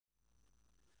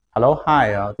Hello,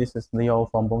 hi, this is Leo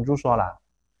from BONJOUR SOLAR,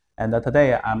 and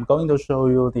today I'm going to show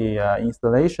you the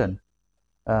installation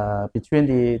between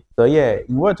the Deye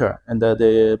inverter and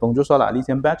the BONJOUR SOLAR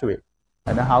lithium battery,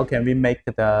 and how can we make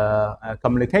the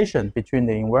communication between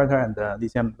the inverter and the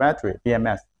lithium battery,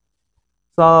 BMS.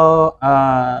 So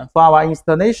for our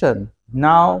installation,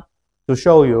 now to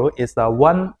show you is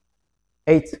a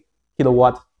 8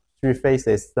 kilowatt 3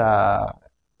 phases Deye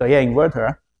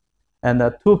inverter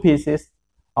and 2 pieces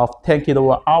of 10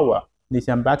 kilowatt hour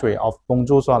lithium battery of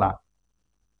BONJOUR SOLAR.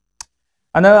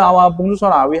 Under our BONJOUR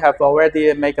SOLAR, we have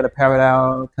already made a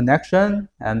parallel connection,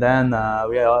 and then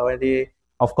we are already,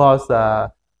 of course,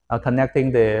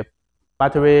 connecting the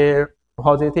battery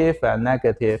positive and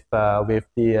negative with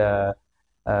the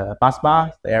bus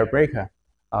bar, the air breaker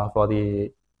for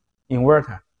the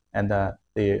inverter and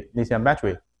the lithium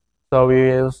battery. So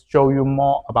we will show you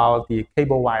more about the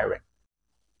cable wiring.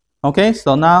 Okay,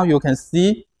 so now you can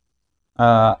see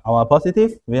our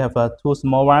positive. We have 2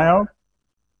 small wires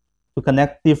to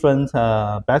connect different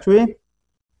battery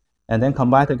and then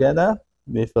combine together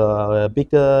with a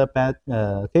bigger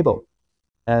cable.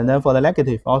 And then for the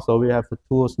negative also, we have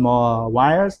 2 small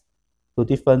wires to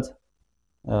different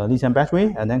lithium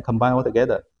battery and then combine all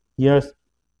together. Here's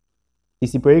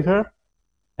DC breaker,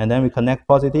 and then we connect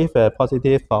positive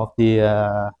of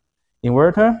the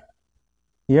inverter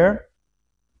here,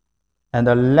 and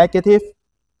the negative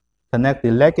connect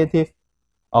the negative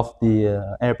of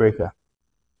the air breaker.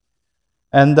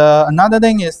 And another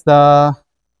thing is the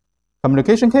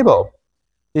communication cable.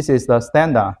 This is the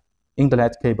standard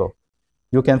internet cable.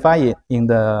 You can find it in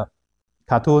the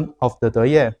cartoon of the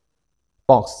Deye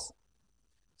box.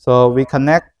 So we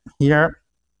connect here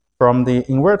from the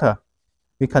inverter.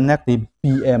 We connect the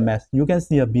BMS. You can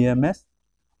see a BMS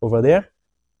over there.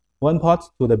 One port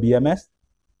to the BMS,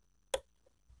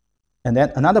 and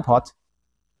then another port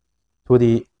to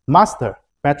the master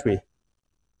battery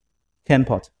CAN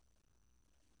port.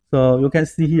 So you can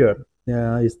see here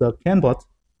is the CAN port.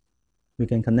 We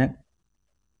can connect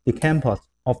the CAN port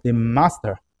of the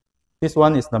master. This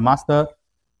one is the master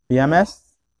BMS.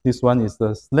 This one is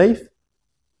the slave.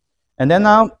 And then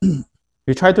now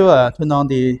we try to turn on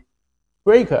the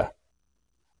breaker.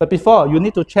 But before, you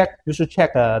need to check. You should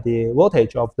check the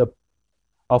voltage of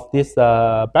this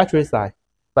battery side.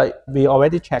 But we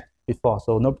already checked before,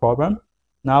 so no problem.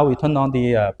 Now we turn on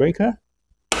the breaker.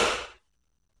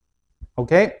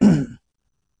 Okay.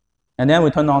 And then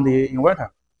we turn on the inverter.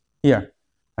 Here,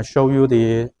 I show you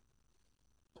the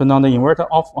turn on the inverter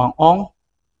off and on.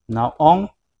 Now on.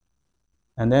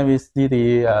 And then we see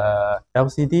the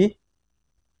LCD.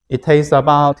 It takes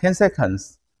about 10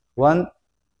 seconds. 1,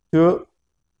 2,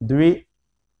 3,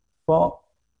 4,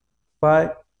 5,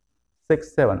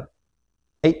 6, 7,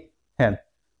 8, 10.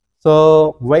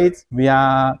 So wait, we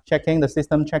are checking the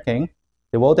system, checking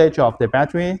the voltage of the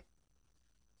battery.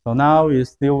 So now we're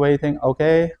still waiting.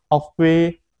 Okay, off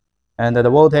 3, and the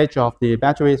voltage of the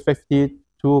battery is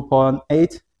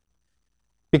 52.8.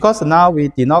 Because now we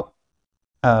did not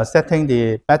setting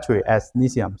the battery as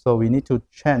lithium, so we need to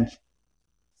change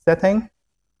setting,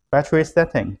 battery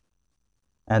setting,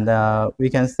 and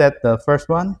we can set the first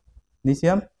one,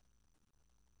 lithium.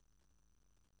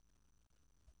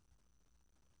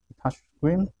 Touch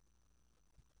screen.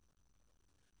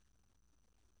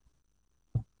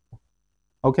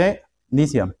 Okay,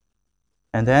 lithium.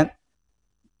 And then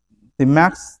the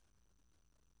max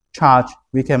charge,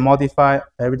 we can modify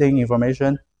everything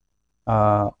information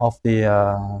of the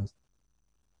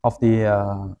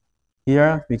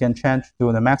here we can change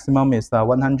to the maximum is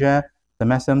 100, the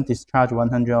maximum discharge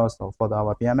 100 also for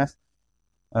our BMS,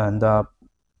 and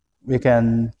we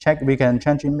can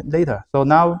change it later. So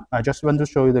now I just want to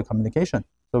show you the communication.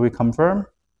 So we confirm,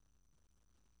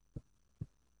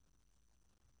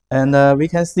 and we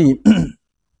can see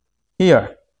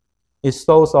here it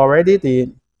shows already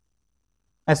the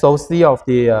SOC of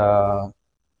the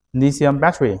lithium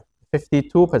battery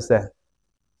 52%.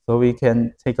 So we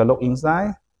can take a look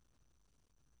inside.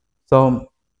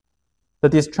 So the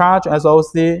discharge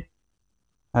SOC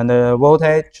and the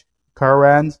voltage,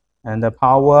 current, and the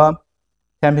power,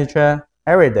 temperature,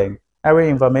 everything, every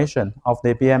information of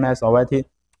the BMS already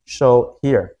show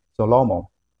here. So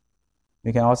normal.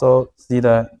 We can also see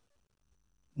the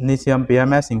lithium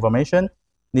BMS information,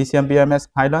 lithium BMS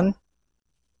pylon,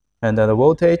 and the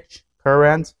voltage,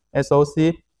 current,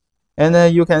 SOC,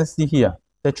 and you can see here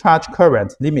the charge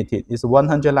current limited is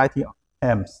 190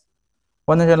 amps.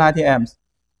 190 amps.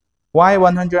 Why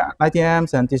 190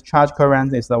 amps and discharge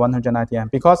current is 190 amps?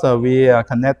 Because we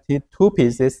connected 2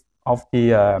 pieces of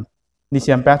the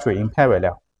lithium battery in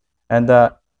parallel, and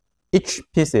each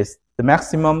pieces the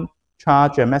maximum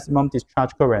charge and maximum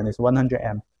discharge current is 100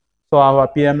 amp. So our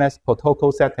BMS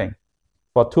protocol setting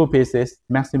for 2 pieces,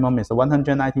 maximum is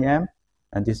 190 amp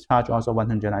and discharge also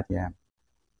 190 amp.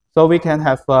 So we can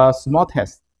have a small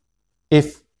test.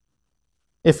 If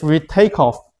we take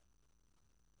off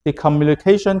the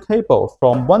communication cable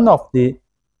from one of the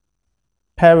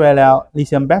parallel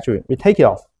lithium battery, we take it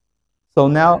off. So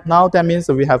now that means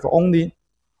we have only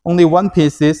one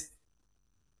pieces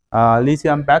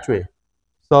lithium battery.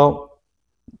 So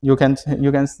you can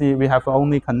see we have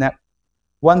only connect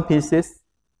one pieces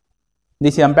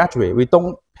lithium battery. We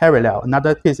don't parallel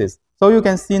another pieces. So you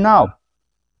can see now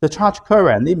the charge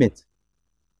current limit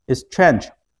is changed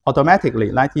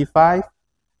automatically 95,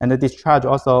 and the discharge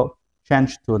also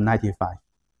changed to 95.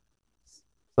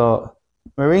 So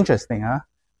very interesting, huh?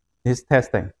 This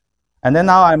testing. And then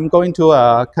now I'm going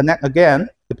to connect again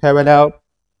the parallel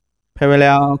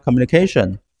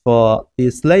communication for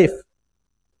the slave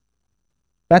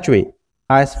battery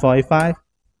IS45.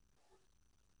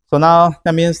 So now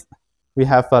that means we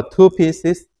have 2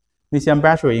 pieces lithium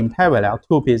battery in parallel,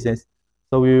 2 pieces.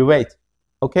 So we will wait.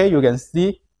 Okay, you can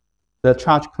see the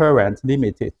charge current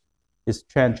limited is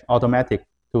changed automatic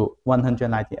to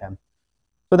 190 amp.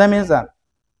 So that means that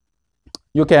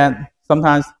you can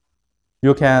sometimes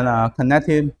connect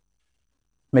it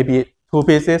maybe 2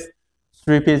 pieces,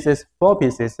 3 pieces, 4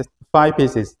 pieces, 5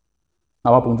 pieces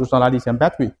our BONJOUR SOLAR lithium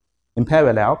battery in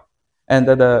parallel, and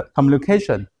the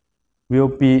communication will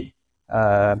be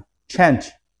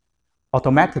changed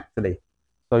automatically.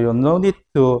 So you no need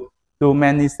to do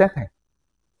many settings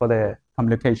for the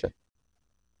communication.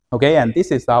 Okay, and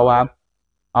this is our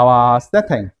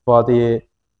setting for the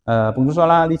BONJOUR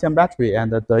SOLAR lithium battery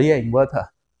and the Deye inverter.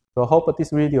 So I hope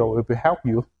this video will help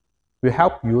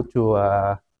you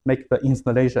to make the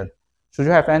installation. Should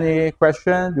you have any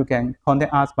question, you can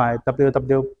contact us by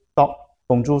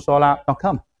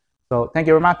www.bonjoursolar.com. So thank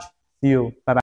you very much. See you. Bye bye.